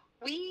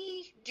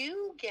we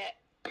do get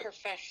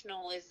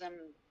professionalism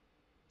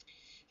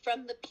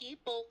from the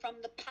people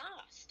from the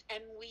past,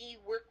 and we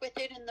work with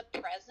it in the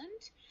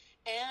present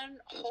and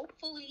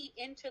hopefully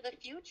into the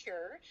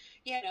future.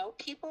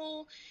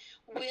 People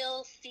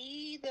will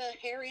see the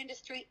hair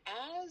industry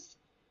as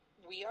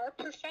we are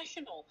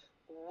professional.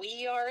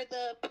 We are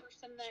the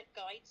person that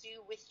guides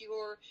you with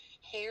your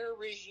hair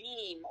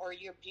regime or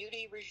your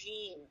beauty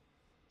regime.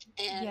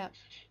 And,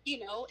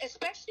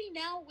 especially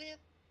now with,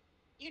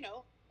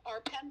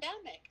 our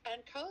pandemic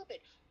and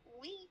COVID,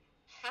 we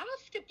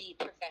have to be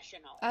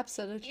professional.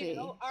 Absolutely.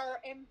 Our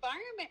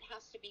environment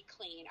has to be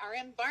clean. Our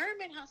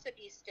environment has to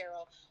be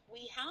sterile.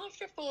 We have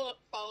to follow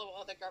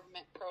all the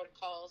government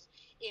protocols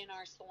in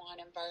our salon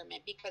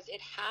environment because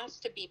it has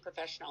to be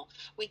professional.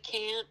 We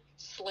can't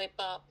slip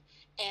up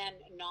and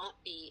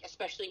not be,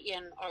 especially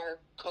in our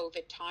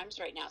COVID times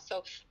right now.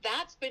 So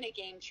that's been a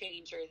game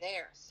changer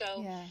there.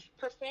 So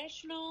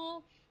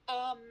professionalism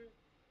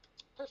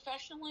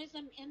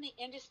in the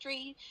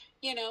industry,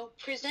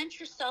 present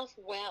yourself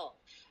well,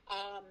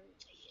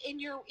 in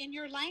your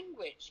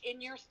language, in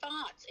your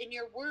thoughts, in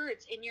your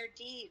words, in your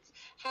deeds,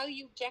 how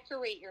you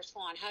decorate your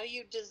salon, how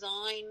you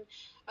design,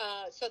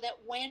 so that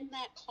when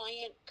that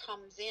client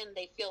comes in,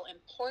 they feel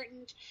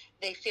important,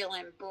 they feel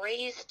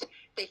embraced,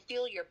 they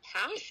feel your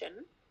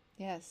passion.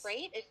 Yes.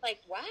 Right? It's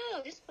like,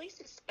 wow, this place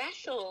is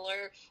special,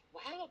 or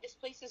wow, this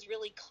place is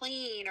really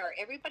clean, or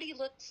everybody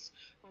looks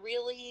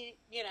really,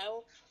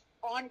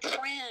 on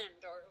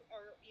trend, or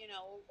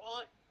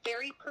on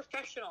very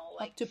professional.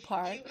 Like, up to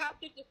par. You have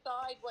to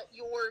decide what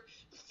your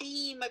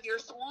theme of your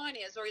salon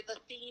is, or the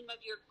theme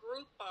of your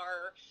group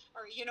are,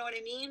 or you know what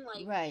I mean?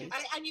 Like, right.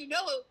 And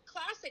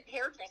classic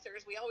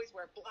hairdressers, we always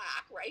wear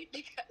black, right?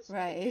 Because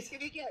if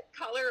you get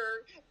color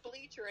or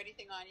bleach or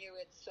anything on you,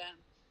 it's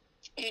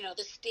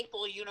the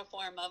staple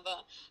uniform of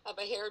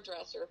a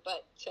hairdresser.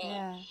 But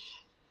I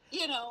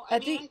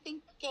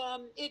think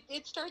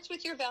it starts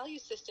with your value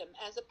system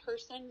as a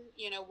person.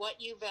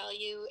 What you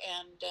value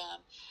and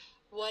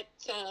what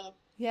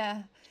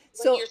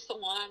your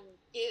salon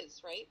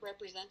is, right?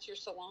 Represents your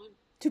salon.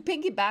 To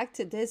piggyback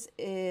to this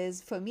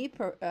is, for me,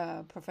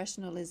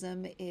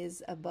 professionalism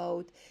is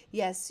about,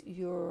 yes,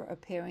 your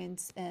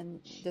appearance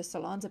and the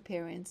salon's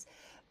appearance,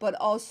 but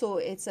also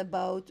it's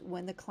about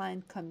when the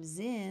client comes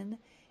in,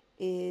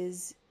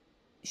 is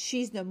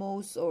she's the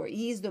most or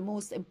he's the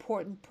most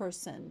important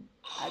person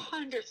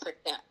 100%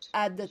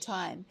 at the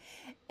time.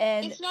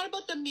 And it's not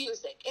about the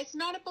music, it's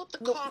not about the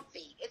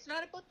coffee, it's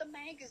not about the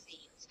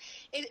magazines,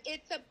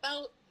 it's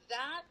about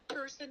that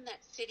person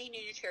that's sitting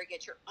in your chair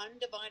gets your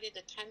undivided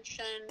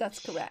attention. That's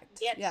correct.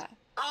 Gets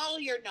all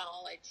your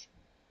knowledge,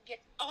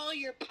 gets all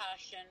your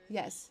passion.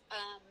 Yes.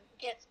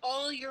 Gets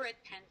all your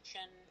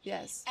attention.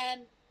 Yes.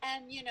 And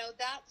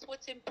that's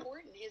what's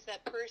important, is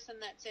that person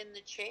that's in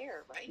the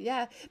chair, right?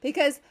 Yeah,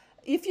 because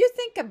if you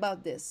think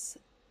about this,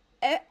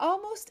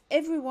 almost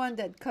everyone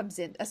that comes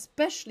in,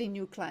 especially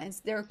new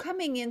clients, they're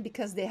coming in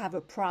because they have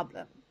a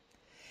problem.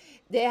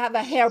 They have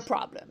a hair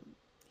problem.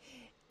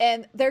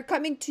 And they're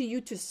coming to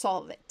you to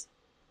solve it.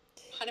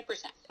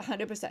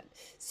 100%.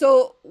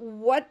 So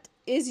what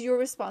is your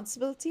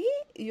responsibility?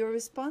 Your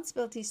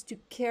responsibility is to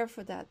care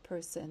for that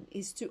person,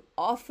 is to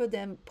offer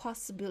them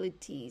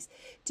possibilities,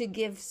 to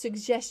give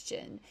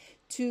suggestion,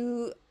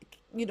 to,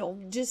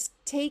 just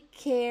take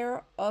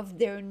care of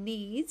their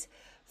needs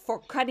for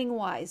cutting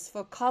wise,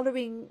 for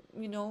coloring.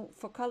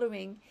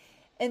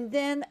 And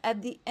then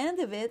at the end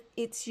of it,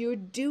 it's your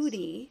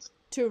duty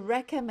to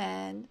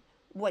recommend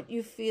what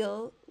you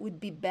feel would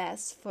be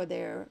best for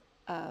their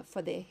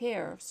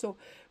hair. So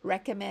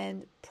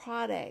recommend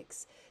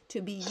products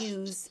to be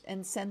used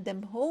and send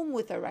them home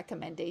with a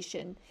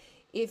recommendation.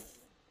 If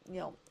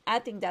I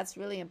think that's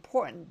really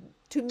important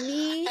to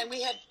me. And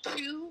we have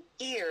 2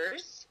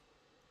 ears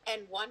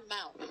and 1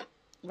 mouth.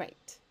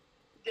 Right.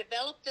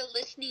 Develop the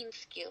listening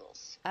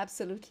skills.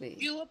 Absolutely.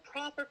 Do a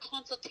proper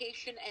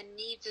consultation and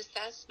needs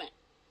assessment.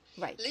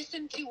 Right.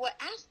 Listen to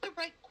ask the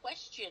right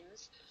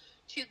questions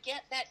to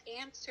get that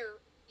answer,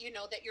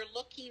 that you're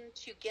looking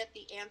to get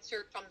the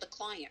answer from the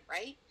client,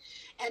 right?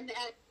 And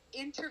that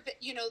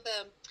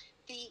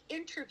the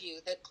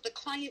interview, the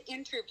client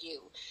interview,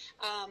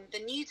 the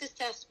needs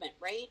assessment,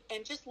 right?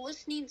 And just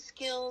listening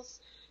skills,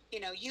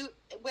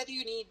 whether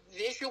you need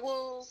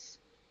visuals,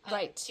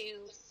 right,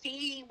 to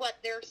see what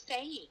they're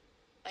saying.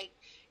 Like,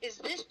 is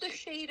this the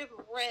shade of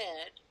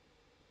red?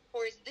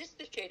 Or is this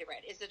the shade of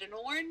red? Is it an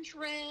orange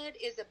red?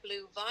 Is it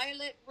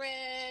blue-violet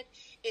red?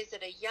 Is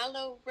it a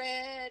yellow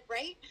red?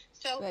 Right?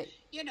 So, right,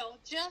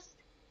 just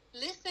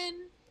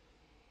listen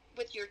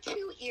with your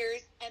 2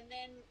 ears and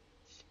then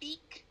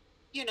speak,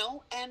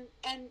 and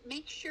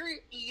make sure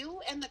you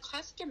and the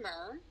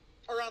customer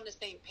are on the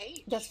same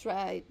page. That's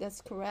right.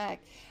 That's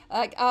correct.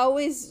 Like I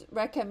always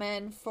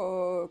recommend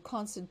for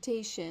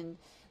consultation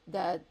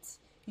that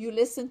you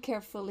listen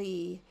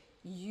carefully,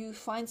 you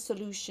find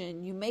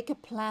solution, you make a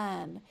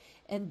plan,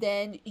 and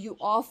then you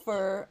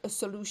offer a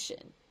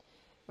solution,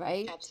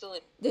 right?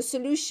 Absolutely. The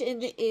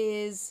solution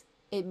is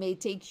it may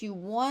take you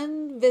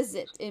one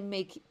visit, it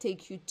may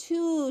take you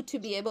two to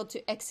be able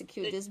to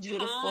execute this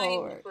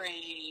beautiful work.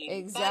 Frame.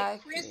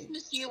 Exactly. By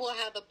Christmas, you will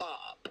have a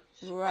bob.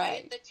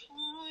 Right. The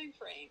time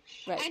frame.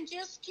 Right. And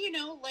just,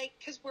 like,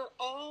 because we're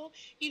all,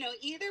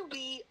 either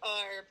we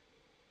are,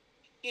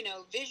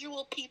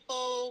 visual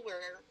people,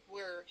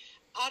 we're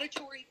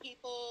auditory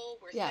people,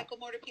 we're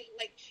psychomotor people,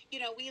 like,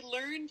 we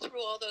learn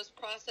through all those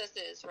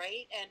processes,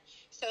 right? And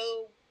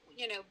so,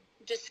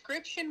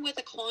 description with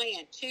a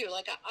client too.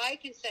 Like I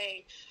can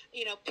say,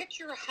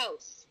 picture a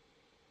house.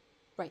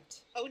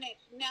 Right. Oh,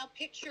 now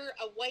picture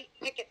a white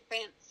picket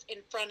fence in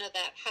front of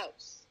that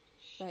house.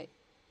 Right.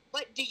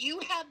 But do you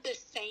have the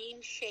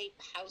same shape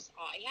house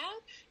I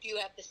have? Do you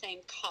have the same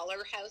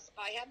color house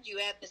I have? Do you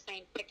have the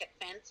same picket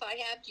fence I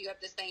have? Do you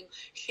have the same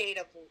shade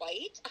of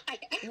white?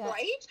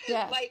 Right?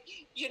 Yeah. Like,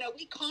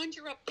 we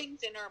conjure up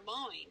things in our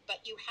mind, but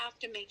you have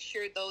to make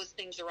sure those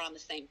things are on the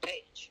same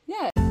page.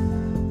 Yeah.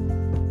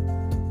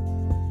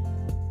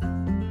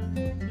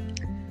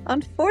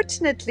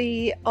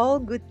 Unfortunately, all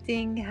good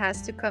thing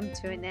has to come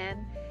to an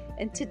end.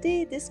 And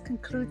today, this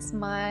concludes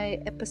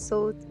my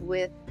episode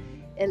with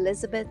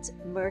Elizabeth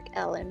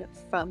Merck-Ellen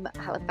from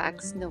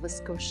Halifax, Nova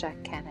Scotia,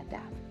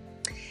 Canada.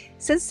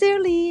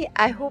 Sincerely,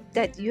 I hope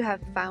that you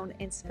have found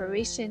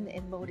inspiration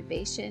and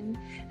motivation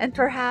and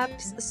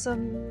perhaps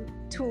some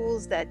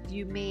tools that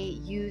you may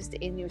use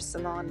in your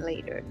salon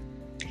later.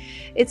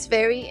 It's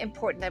very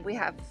important that we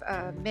have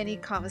many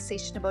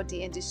conversations about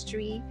the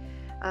industry.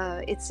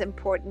 It's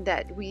important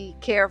that we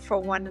care for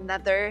one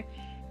another.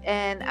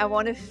 And I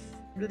want to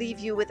leave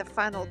you with a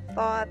final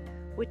thought,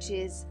 which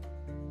is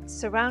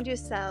surround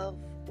yourself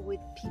with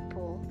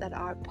people that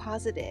are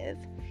positive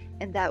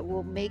and that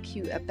will make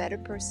you a better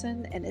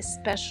person and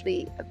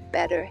especially a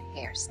better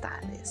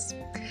hairstylist.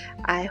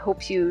 I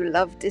hope you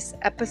loved this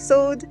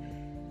episode.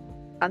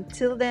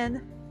 Until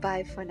then,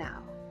 bye for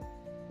now.